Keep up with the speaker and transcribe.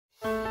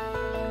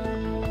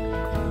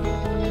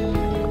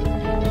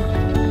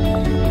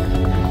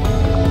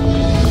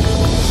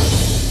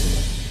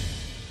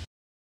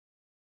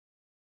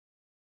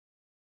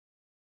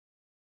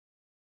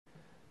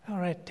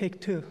Take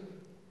two.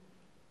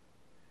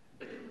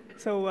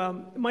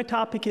 So my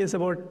topic is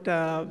about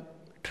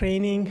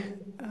training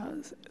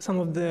some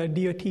of the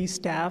DOT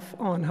staff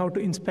on how to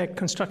inspect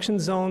construction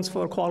zones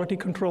for quality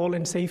control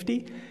and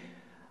safety.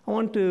 I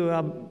want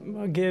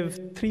to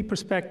give three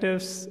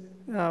perspectives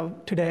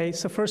today.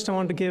 So first, I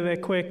want to give a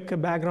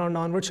quick background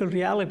on virtual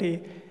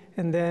reality,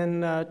 and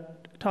then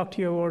talk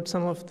to you about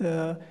some of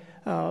the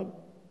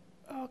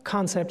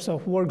concepts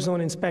of work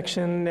zone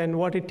inspection and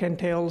what it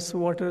entails,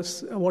 what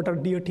are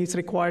DOTs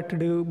required to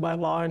do by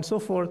law, and so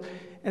forth.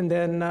 And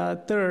then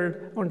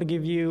third, I want to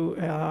give you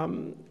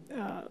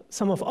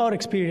some of our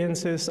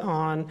experiences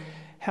on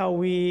how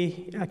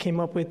we came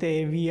up with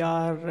a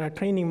VR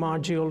training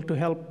module to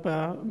help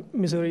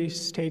Missouri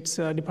State's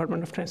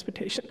Department of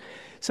Transportation.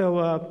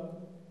 So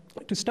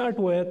to start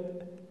with,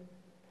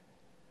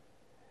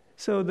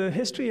 so the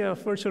history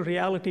of virtual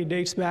reality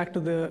dates back to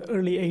the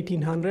early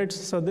 1800s.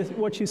 So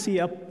what you see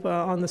up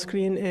on the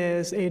screen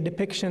is a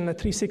depiction, a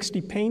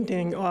 360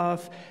 painting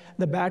of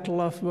the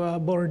Battle of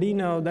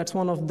Borodino. That's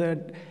one of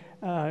the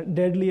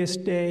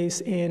deadliest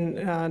days in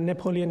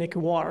Napoleonic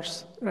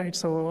Wars, right?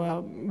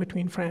 So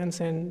between France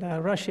and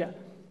Russia.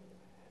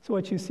 So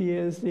what you see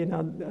is,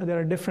 there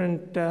are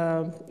different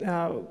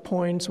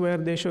points where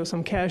they show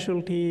some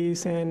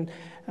casualties and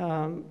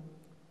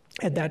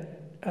at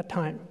that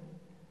time.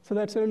 So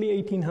that's early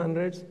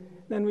 1800s.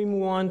 Then we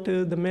move on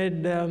to the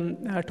mid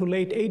to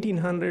late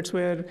 1800s,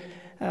 where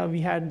we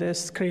had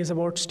this craze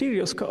about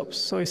stereoscopes.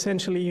 So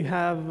essentially, you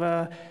have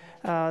a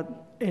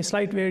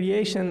slight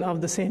variation of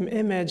the same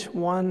image,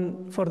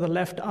 one for the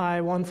left eye,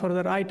 one for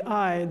the right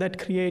eye, that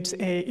creates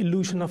an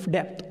illusion of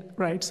depth,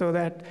 right? So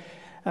that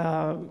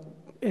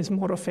is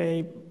more of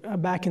a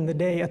back in the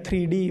day, a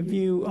 3D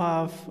view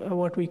of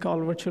what we call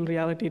virtual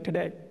reality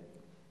today.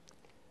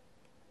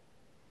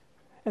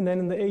 And then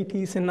in the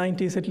 80s and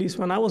 90s, at least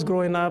when I was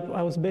growing up,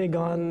 I was big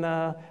on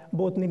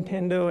both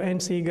Nintendo and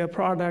Sega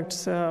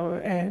products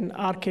and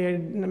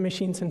arcade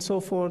machines and so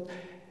forth.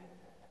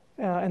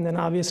 And then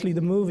obviously the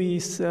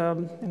movies,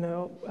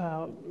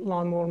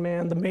 Lawnmower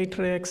Man, The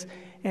Matrix,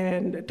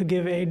 and to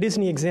give a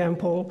Disney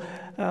example,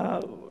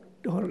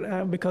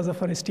 because of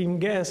our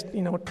esteemed guest,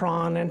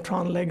 Tron and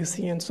Tron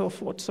Legacy and so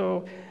forth.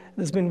 So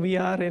there's been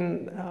VR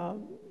in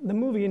the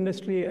movie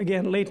industry,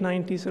 again, late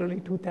 90s,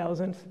 early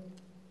 2000s.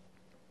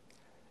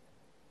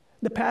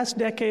 The past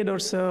decade or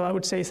so, I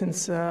would say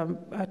since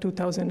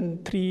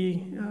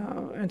 2003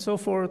 and so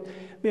forth,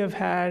 we have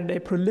had a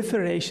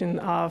proliferation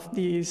of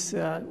these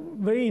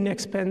very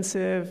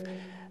inexpensive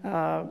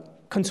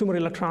consumer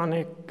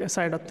electronic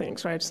side of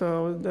things, right?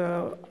 So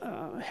the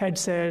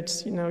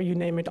headsets, you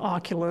name it,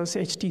 Oculus,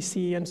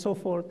 HTC, and so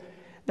forth,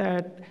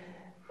 that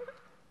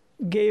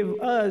gave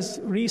us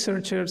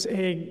researchers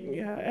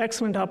an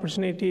excellent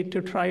opportunity to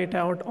try it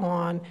out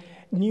on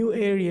new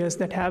areas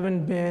that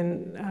haven't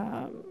been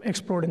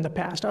explored in the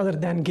past, other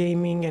than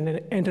gaming and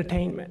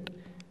entertainment.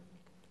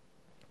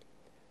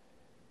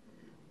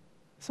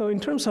 So in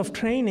terms of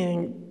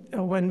training,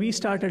 when we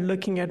started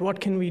looking at what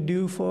can we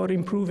do for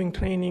improving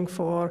training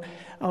for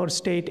our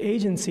state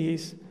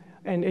agencies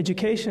and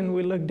education,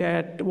 we looked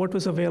at what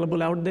was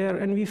available out there,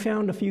 and we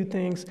found a few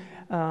things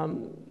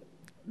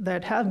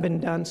that have been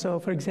done. So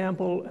for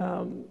example,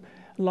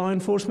 law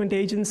enforcement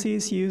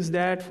agencies use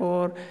that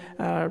for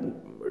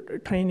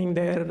training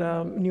their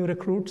new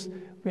recruits.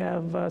 We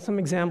have some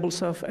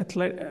examples of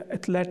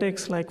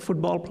athletics, like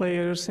football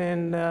players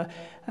and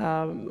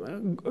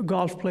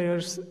golf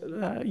players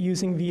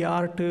using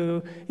VR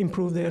to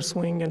improve their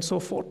swing and so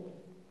forth.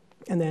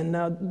 And then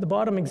the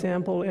bottom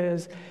example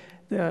is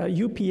the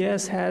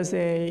UPS has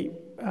a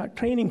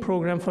training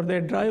program for their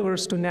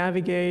drivers to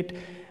navigate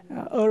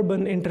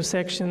urban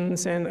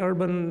intersections and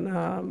urban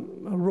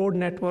road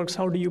networks.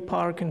 How do you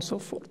park and so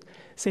forth.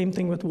 Same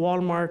thing with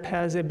Walmart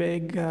has a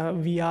big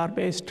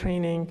VR-based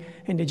training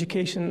and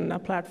education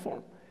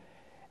platform.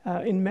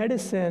 In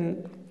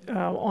medicine,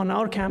 on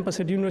our campus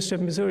at University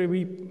of Missouri,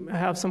 we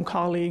have some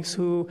colleagues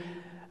who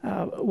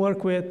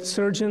work with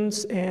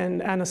surgeons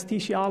and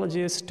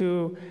anesthesiologists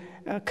to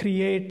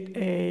create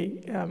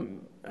a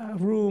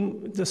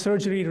room, the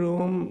surgery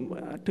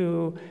room,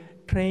 to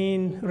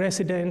train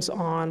residents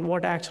on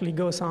what actually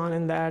goes on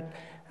in that,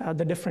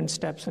 the different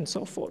steps and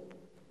so forth.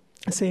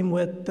 Same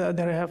with,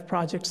 they have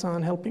projects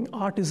on helping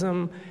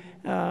autism,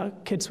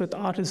 kids with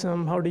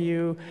autism, how do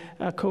you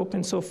cope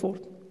and so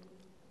forth.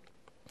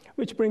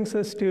 Which brings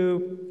us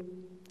to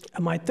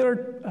my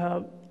third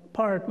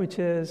part, which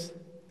is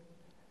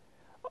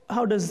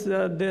how does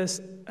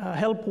this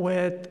help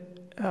with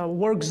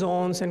work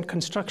zones and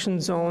construction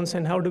zones,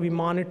 and how do we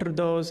monitor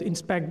those,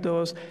 inspect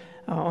those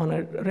on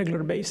a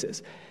regular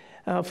basis.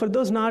 For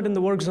those not in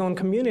the work zone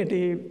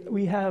community,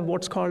 we have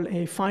what's called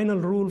a final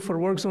rule for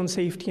work zone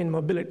safety and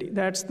mobility.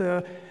 That's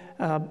the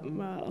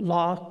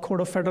law, Code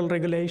of Federal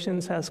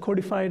Regulations has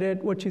codified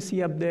it. What you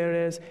see up there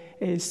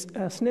is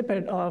a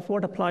snippet of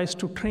what applies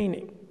to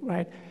training,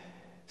 right?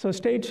 So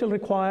states shall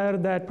require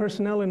that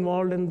personnel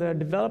involved in the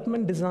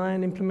development,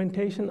 design,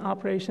 implementation,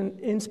 operation,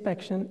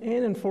 inspection,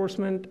 and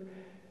enforcement,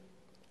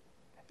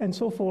 and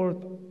so forth,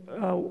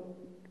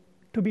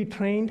 To be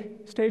trained,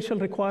 state shall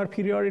require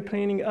periodic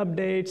training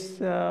updates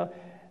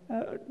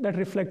that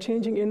reflect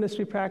changing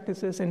industry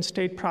practices and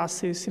state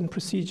processes and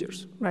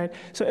procedures, right?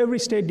 So every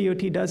state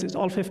DOT does it.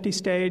 All 50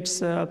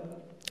 states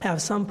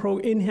have some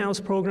in-house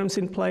programs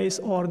in place,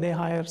 or they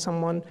hire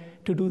someone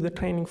to do the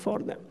training for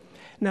them.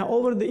 Now,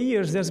 over the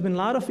years, there's been a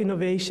lot of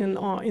innovation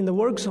in the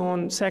work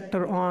zone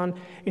sector on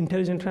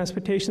intelligent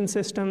transportation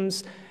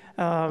systems.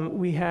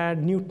 We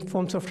had new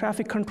forms of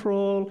traffic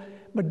control,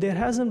 but there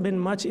hasn't been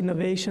much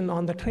innovation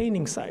on the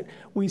training side.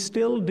 We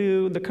still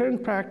do, the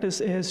current practice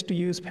is to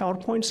use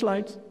PowerPoint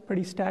slides,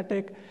 pretty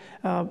static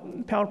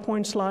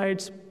PowerPoint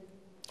slides,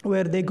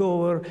 where they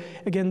go over,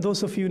 again,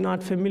 those of you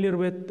not familiar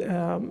with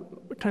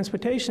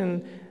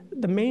transportation,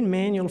 the main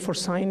manual for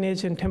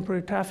signage and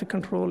temporary traffic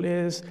control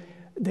is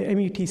the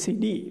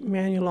MUTCD,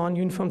 Manual on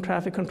Uniform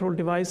Traffic Control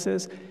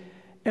Devices.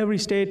 Every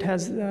state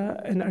has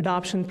an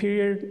adoption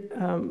period.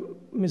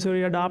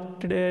 Missouri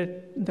adopted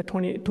it, the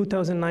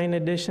 2009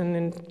 edition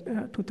in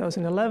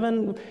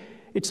 2011.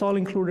 It's all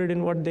included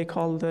in what they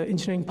call the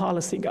engineering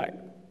policy guide.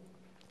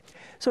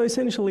 So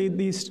essentially,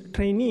 these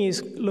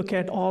trainees look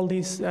at all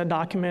these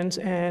documents,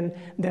 and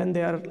then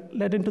they are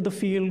led into the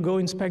field, go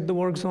inspect the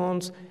work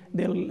zones.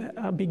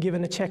 They'll be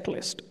given a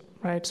checklist,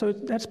 right? So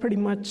that's pretty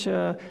much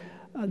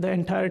the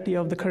entirety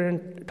of the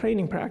current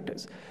training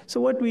practice. So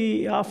what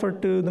we offer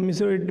to the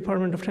Missouri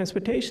Department of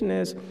Transportation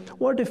is,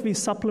 what if we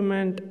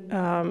supplement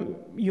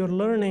your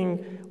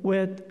learning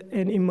with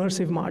an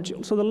immersive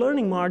module? So the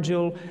learning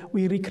module,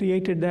 we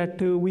recreated that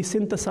to, we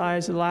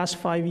synthesized the last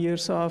 5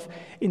 years of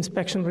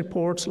inspection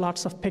reports,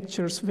 lots of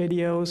pictures,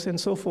 videos, and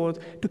so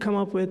forth, to come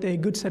up with a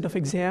good set of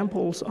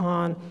examples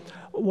on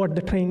what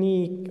the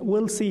trainee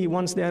will see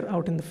once they're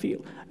out in the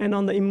field. And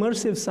on the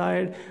immersive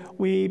side,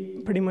 we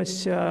pretty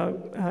much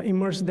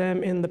immerse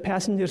them in the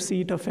passenger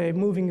seat of a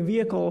moving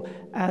vehicle.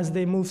 As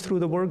they move through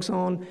the work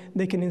zone,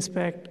 they can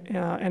inspect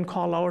and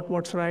call out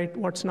what's right,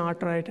 what's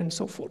not right, and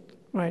so forth,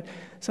 right?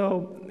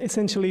 So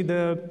essentially,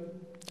 the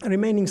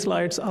remaining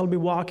slides, I'll be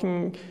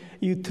walking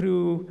you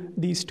through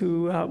these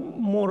two,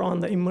 more on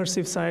the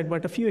immersive side,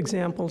 but a few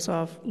examples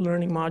of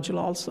learning module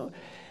also.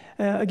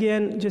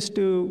 Again, just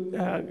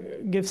to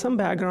give some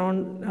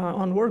background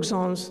on work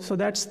zones, so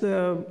that's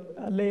the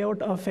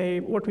layout of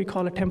what we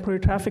call a temporary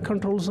traffic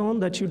control zone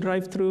that you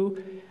drive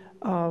through,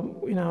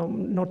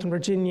 Northern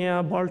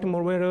Virginia,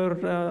 Baltimore,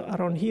 wherever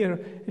around here,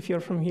 if you're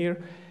from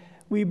here.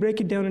 We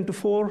break it down into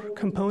 4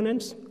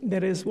 components.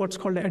 There is what's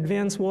called the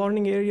advanced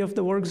warning area of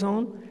the work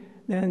zone.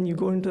 Then you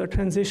go into a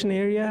transition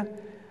area,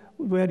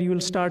 where you will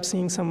start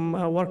seeing some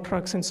work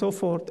trucks and so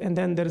forth. And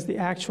then there's the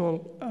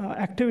actual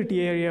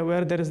activity area,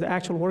 where there is the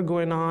actual work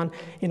going on,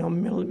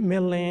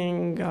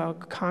 milling,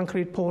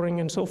 concrete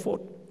pouring, and so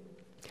forth.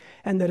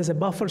 And there is a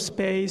buffer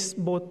space,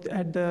 both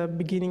at the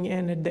beginning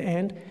and at the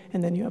end,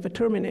 and then you have a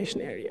termination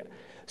area.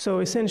 So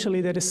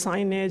essentially, there is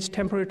signage,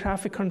 temporary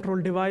traffic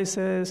control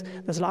devices.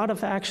 There's a lot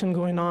of action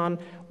going on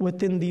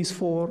within these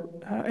 4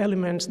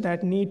 elements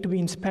that need to be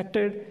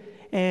inspected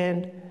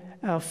and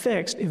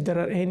fixed if there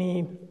are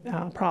any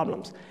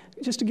problems.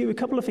 Just to give you a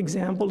couple of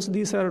examples,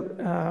 these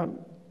are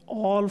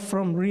all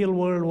from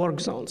real-world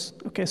work zones.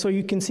 Okay, so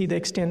you can see the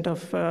extent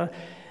of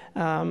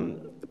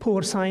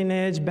poor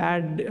signage,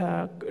 bad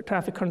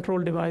traffic control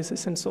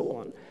devices, and so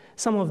on.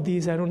 Some of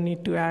these, I don't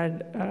need to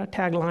add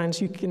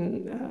taglines. You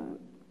can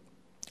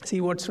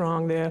see what's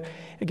wrong there.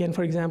 Again,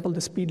 for example,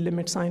 the speed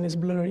limit sign is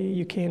blurry.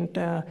 You can't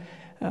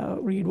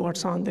read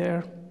what's on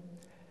there.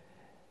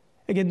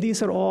 Again,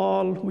 these are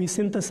all, we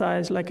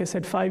synthesized, like I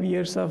said, 5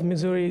 years of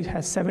Missouri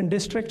has 7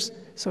 districts.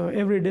 So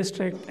every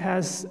district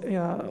has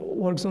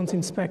work zones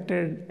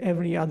inspected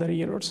every other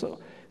year or so.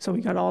 So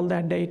we got all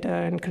that data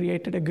and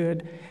created a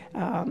good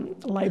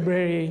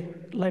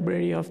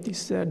library of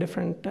these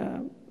different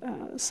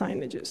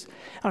signages.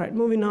 All right,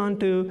 moving on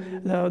to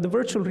the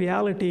virtual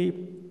reality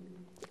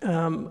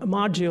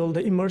module,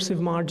 the immersive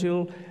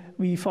module.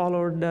 We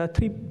followed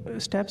 3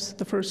 steps.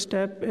 The first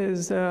step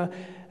is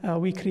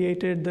we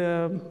created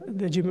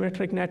the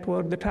geometric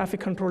network, the traffic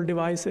control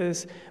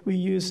devices. We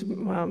use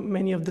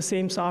many of the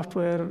same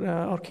software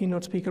our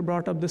keynote speaker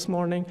brought up this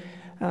morning,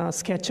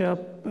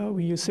 SketchUp.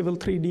 We use Civil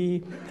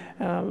 3D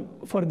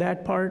for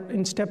that part.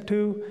 In step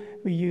 2,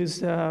 we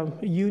use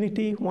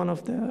Unity, one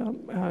of the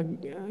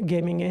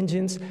gaming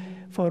engines,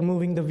 for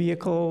moving the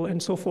vehicle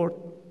and so forth.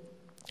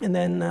 And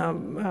then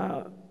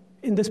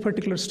in this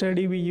particular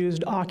study, we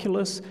used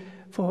Oculus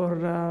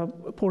for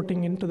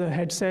porting into the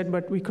headset,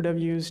 but we could have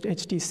used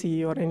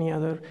HTC or any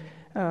other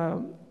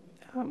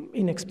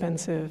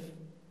inexpensive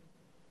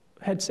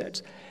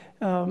headsets.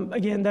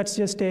 Again, that's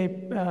just a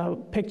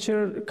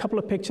picture, a couple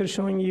of pictures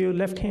showing you.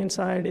 Left-hand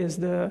side is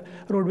the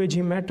roadway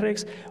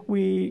geometrics.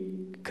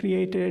 We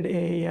created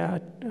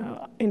a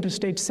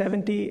Interstate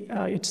 70.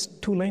 It's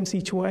 2 lanes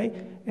each way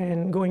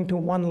and going to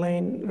 1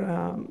 lane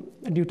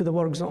due to the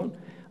work zone.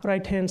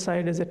 Right-hand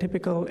side is a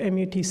typical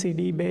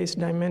MUTCD-based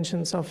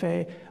dimensions of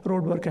a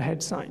road work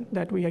ahead sign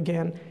that we,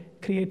 again,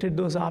 created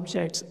those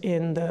objects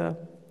in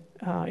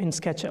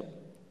SketchUp.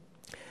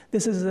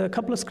 This is a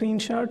couple of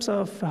screenshots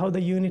of how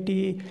the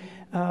Unity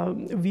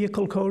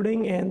vehicle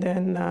coding, and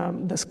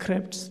then the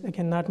scripts.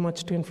 Again, not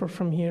much to infer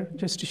from here,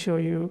 just to show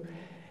you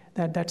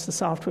that that's the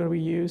software we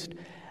used.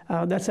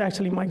 That's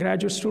actually my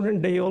graduate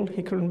student, Dale.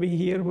 He couldn't be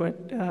here, but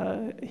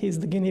he's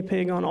the guinea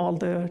pig on all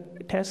the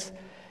tests.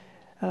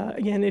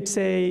 Again,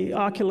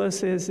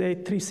 Oculus is a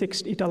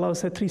 360, it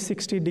allows a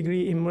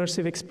 360-degree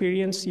immersive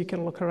experience. You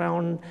can look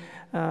around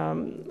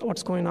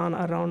what's going on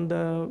around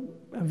the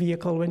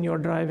vehicle when you're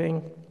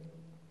driving.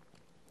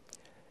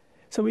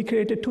 So we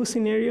created 2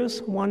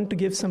 scenarios, one to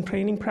give some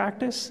training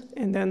practice,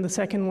 and then the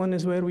second one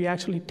is where we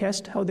actually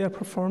test how they're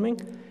performing.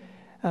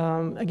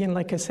 Again,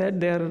 like I said,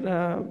 they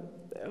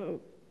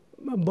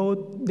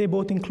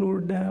both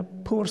include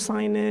poor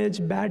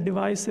signage, bad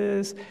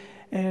devices,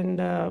 and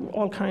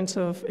all kinds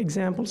of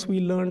examples we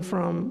learned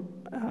from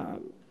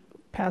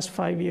past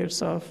 5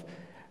 years of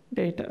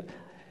data.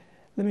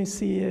 Let me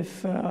see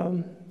if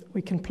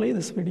we can play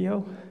this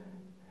video.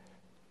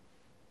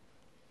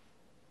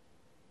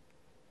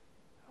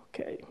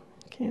 Okay,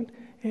 can't.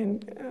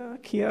 And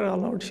Kiara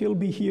allowed, she'll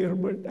be here,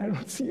 but I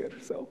don't see her,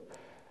 so.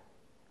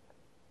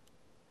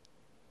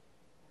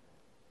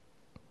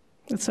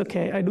 That's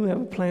okay. I do have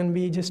a plan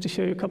B just to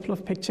show you a couple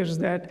of pictures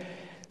that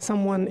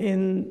someone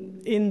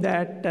in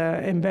that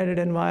embedded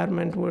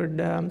environment would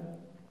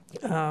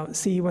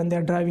see when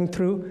they're driving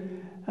through.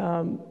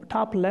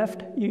 Top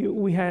left,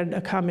 we had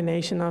a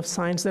combination of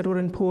signs that were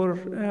in poor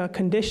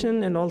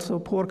condition and also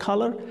poor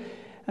color.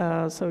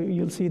 So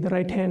you'll see the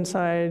right-hand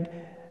side,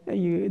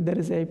 there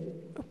is a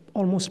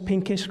almost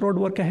pinkish road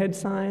work ahead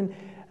sign.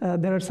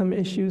 There are some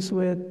issues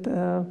with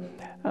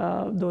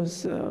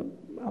those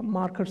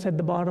markers at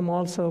the bottom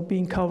also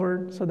being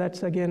covered, so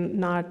that's again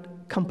not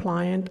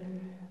compliant.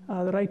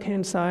 The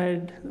right-hand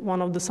side,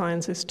 one of the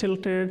signs is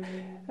tilted.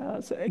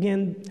 So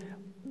again,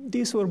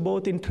 these were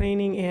both in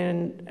training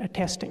and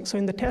testing. So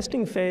in the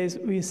testing phase,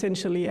 we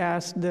essentially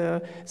asked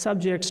the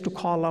subjects to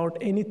call out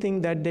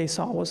anything that they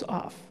saw was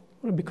off,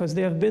 because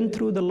they have been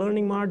through the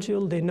learning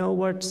module, they know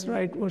what's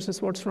right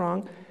versus what's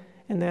wrong,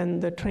 and then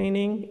the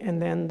training,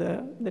 and then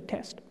the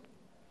test.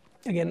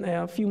 Again,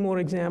 a few more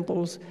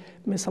examples,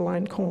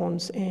 misaligned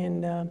cones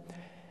and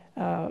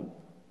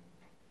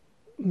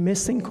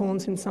missing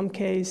cones in some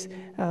case.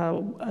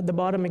 The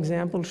bottom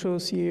example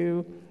shows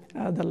you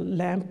the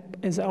lamp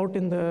is out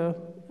in the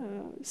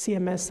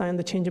CMS sign,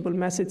 the changeable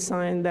message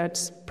sign.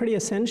 That's pretty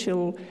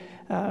essential,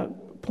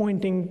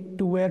 pointing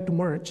to where to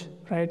merge,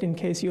 right? In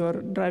case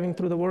you're driving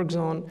through the work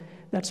zone,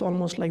 that's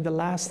almost like the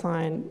last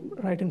sign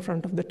right in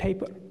front of the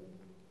taper.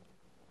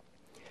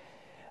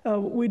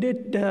 We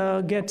did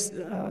get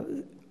a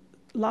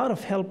lot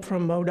of help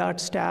from MODOT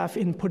staff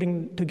in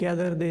putting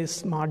together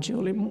this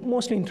module,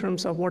 mostly in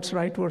terms of what's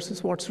right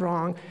versus what's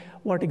wrong,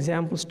 what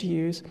examples to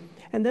use.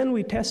 And then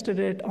we tested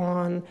it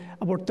on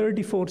about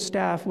 34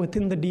 staff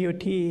within the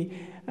DOT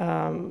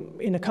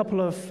in a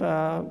couple of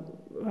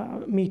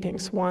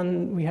meetings.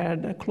 One, we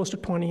had close to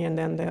 20, and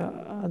then the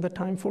other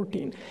time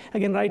 14.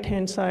 Again,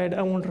 right-hand side,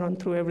 I won't run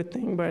through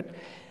everything, but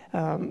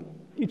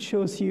it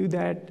shows you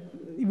that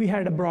we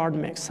had a broad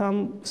mix.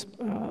 Some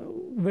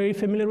very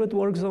familiar with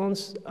work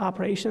zones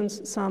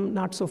operations, some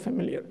not so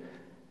familiar.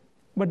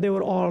 But they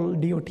were all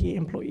DOT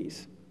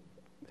employees.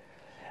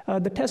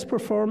 The test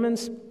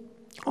performance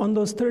on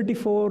those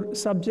 34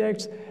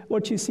 subjects,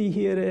 what you see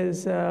here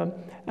is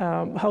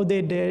how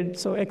they did.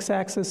 So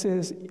x-axis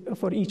is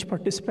for each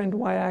participant,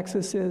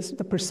 y-axis is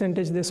the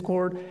percentage they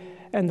scored,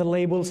 and the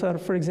labels are,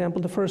 for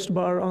example, the first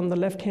bar on the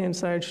left-hand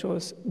side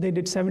shows they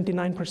did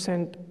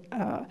 79%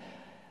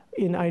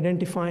 in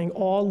identifying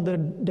all the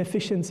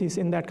deficiencies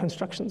in that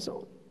construction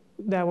zone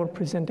that were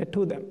presented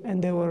to them.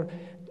 And there were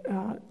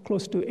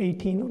close to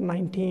 18 or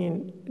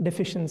 19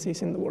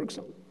 deficiencies in the work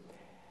zone.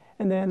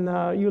 And then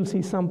you'll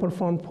see some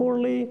performed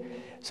poorly.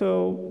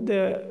 So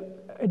the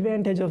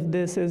advantage of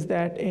this is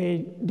that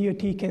a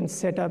DOT can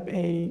set up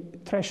a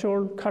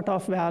threshold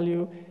cutoff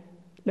value,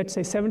 let's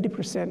say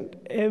 70%.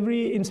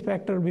 Every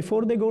inspector,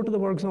 before they go to the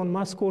work zone,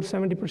 must score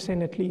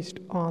 70% at least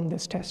on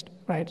this test,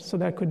 right? So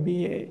that could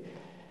be a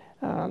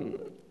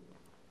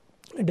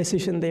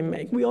decision they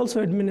make. We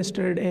also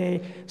administered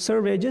a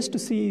survey just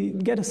to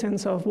get a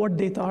sense of what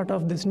they thought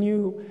of this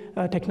new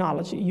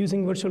technology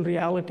using virtual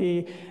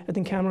reality. I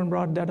think Cameron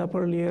brought that up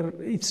earlier.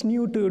 It's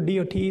new to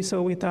DOT,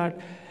 so we thought,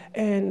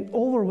 and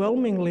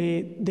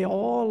overwhelmingly, they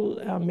all,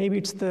 maybe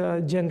it's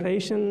the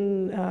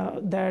generation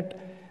that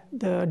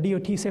the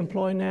DOTs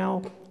employ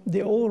now,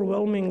 they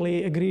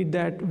overwhelmingly agreed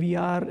that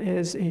VR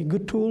is a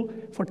good tool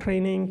for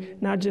training,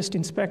 not just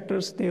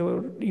inspectors. There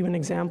were even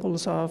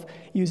examples of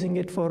using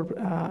it for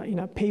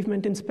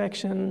pavement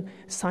inspection,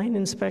 sign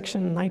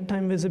inspection,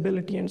 nighttime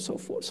visibility, and so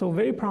forth. So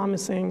very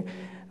promising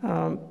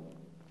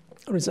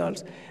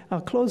results.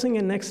 Closing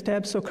and next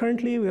steps. So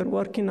currently we are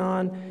working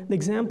on, the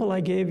example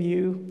I gave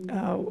you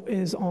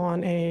is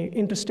on a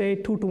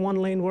interstate 2-to-1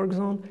 lane work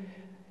zone.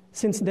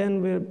 Since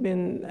then, we've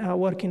been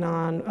working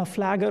on a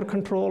flagger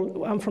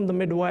control. I'm from the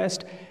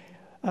Midwest.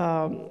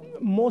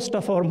 most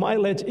of our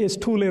mileage is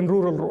two-lane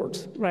rural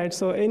roads, right?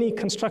 So any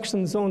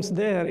construction zones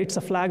there, it's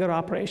a flagger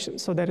operation.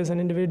 So there is an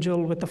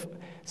individual with a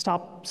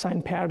stop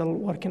sign paddle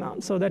working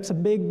on. So that's a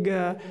big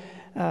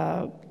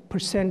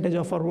percentage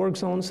of our work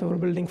zones, so we're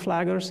building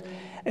flaggers.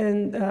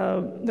 And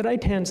the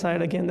right-hand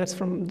side, again, that's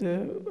from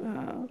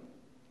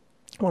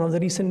one of the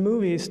recent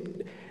movies,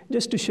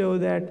 just to show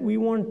that we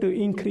want to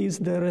increase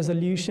the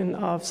resolution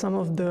of some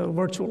of the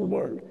virtual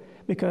world,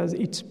 because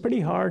it's pretty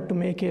hard to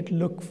make it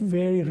look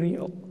very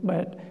real.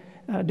 But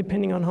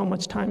depending on how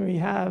much time we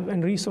have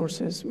and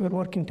resources, we're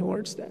working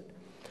towards that.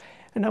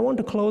 And I want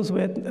to close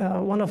with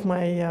one of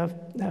my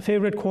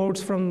favorite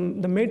quotes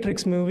from the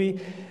Matrix movie.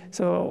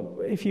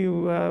 So if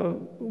you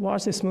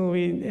watch this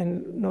movie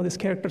and know this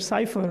character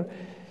Cypher,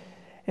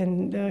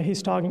 and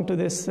he's talking to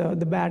this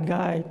the bad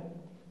guy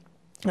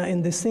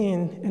in this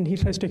scene, and he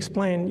tries to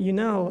explain,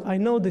 I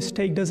know this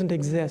steak doesn't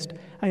exist.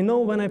 I know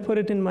when I put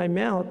it in my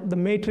mouth, the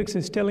matrix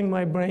is telling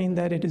my brain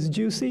that it is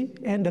juicy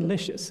and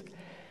delicious.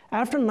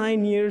 After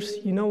 9 years,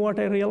 you know what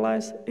I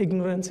realized?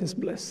 Ignorance is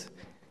bliss.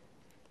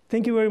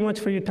 Thank you very much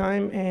for your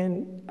time,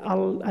 and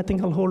I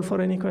think I'll hold for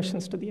any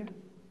questions to the end.